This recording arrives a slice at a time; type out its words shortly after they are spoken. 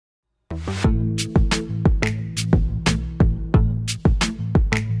Yo,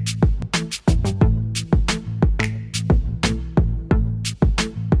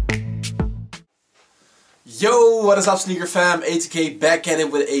 what is up sneaker fam, ATK back at it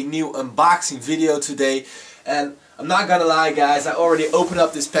with a new unboxing video today. And I'm not gonna lie guys, I already opened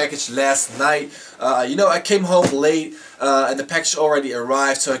up this package last night. You know, I came home late and the package already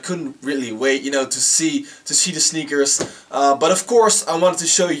arrived, so I couldn't really wait, you know, to see the sneakers. But of course I wanted to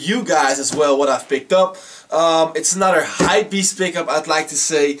show you guys as well what I've picked up. It's another hypebeast pickup, I'd like to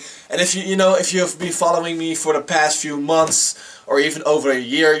say. And if if you've been following me for the past few months or even over a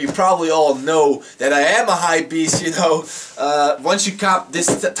year, you probably all know that I am a hypebeast. You know, once you cop this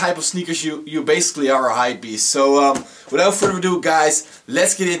type of sneakers, you basically are a hypebeast. So without further ado, guys,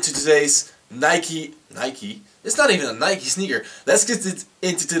 let's get into today's Nike. It's not even a Nike sneaker. Let's get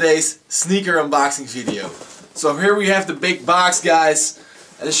into today's sneaker unboxing video. So here we have the big box, guys.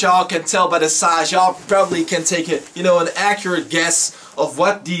 And as y'all can tell by the size, y'all probably can take an accurate guess of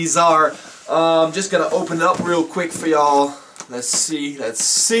what these are. Just gonna open it up real quick for y'all. Let's see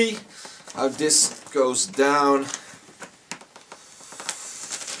how this goes down.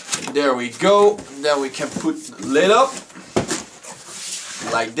 There we go. Then we can put the lid up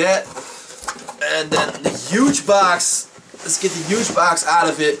like that. And then the huge box. Let's get the huge box out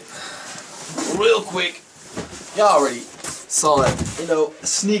of it real quick. Y'all already saw it, a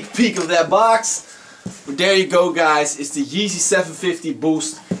sneak peek of that box. But there you go, guys. It's the Yeezy 750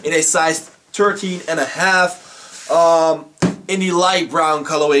 Boost in a size 13.5. In the light brown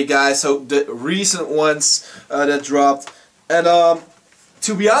colorway, guys. So the recent ones that dropped. And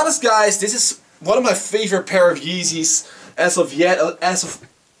to be honest, guys, this is one of my favorite pair of Yeezys as of yet.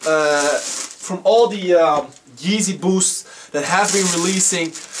 From all the Yeezy Boosts that have been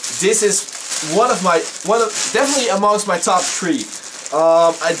releasing, this is definitely amongst my top 3.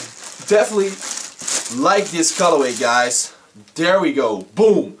 I definitely like this colorway, guys. There we go.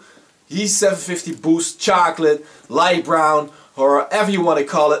 Boom. Yeezy 750 Boost chocolate, light brown, or however you want to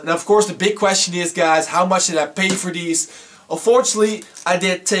call it. And of course the big question is, guys, how much did I pay for these? Unfortunately, I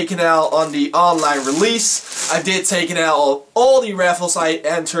did take an L on the online release. I did take an L on all the raffles I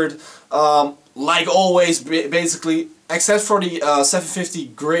entered, like always, basically, except for the 750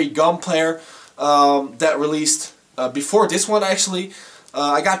 Grey Gum Player that released before this one, actually.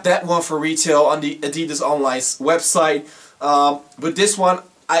 I got that one for retail on the Adidas online website. But this one,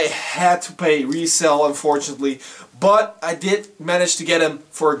 I had to pay resale, unfortunately, but I did manage to get them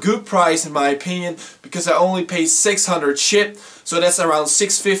for a good price, in my opinion, because I only paid $600 shipped, so that's around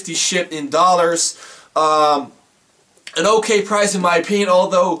 $650 shipped in dollars. An okay price, in my opinion,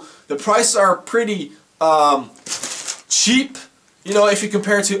 although the prices are pretty cheap. You know, if you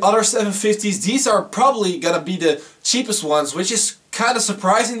compare to other 750s, these are probably gonna be the cheapest ones, which is kind of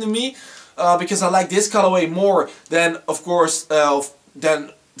surprising to me, because I like this colorway more than, of course,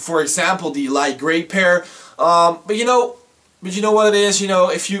 for example, the light gray pair. But you know what it is.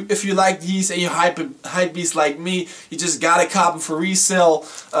 If you like these and you hype beast like me, you just gotta cop them for resale,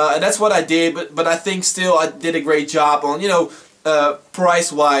 and that's what I did. But I think still I did a great job on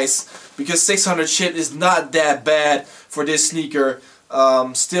price wise, because 600 shit is not that bad for this sneaker.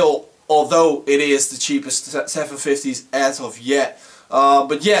 Still, although it is the cheapest 750s as of yet.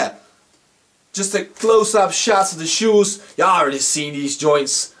 But yeah. Just a close-up shots of the shoes. Y'all already seen these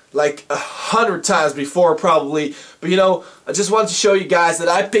joints like 100 times before probably. But I just wanted to show you guys that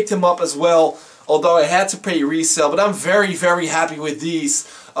I picked them up as well, although I had to pay resale. But I'm very, very happy with these.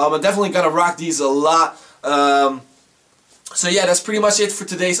 I'm definitely gonna rock these a lot. So yeah, that's pretty much it for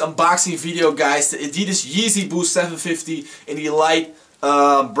today's unboxing video, guys. The Adidas Yeezy Boost 750 in the light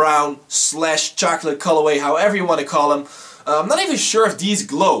brown / chocolate colorway, however you want to call them. I'm not even sure if these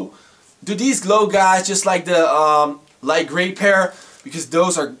glow. Do these glow, guys, just like the light gray pair? Because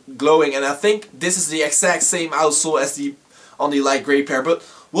those are glowing, and I think this is the exact same outsole as on the light gray pair. But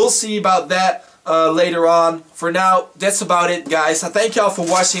we'll see about that later on. For now, that's about it, guys. I thank y'all for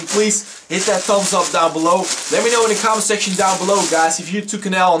watching. Please hit that thumbs up down below. Let me know in the comment section down below, guys, if you took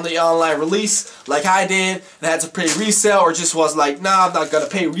an L on the online release like I did and had to pay resale, or just was like, nah, I'm not gonna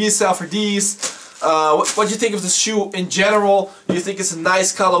pay resale for these. What do you think of the shoe in general? Do you think it's a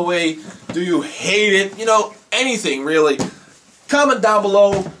nice colorway? Do you hate it? Anything really. Comment down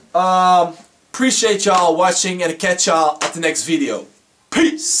below. Appreciate y'all watching, and catch y'all at the next video.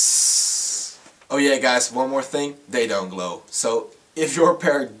 Peace! Oh yeah, guys, one more thing. They don't glow. So if your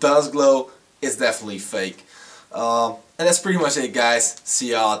pair does glow, it's definitely fake. And that's pretty much it, guys. See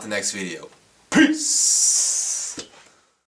y'all at the next video. Peace!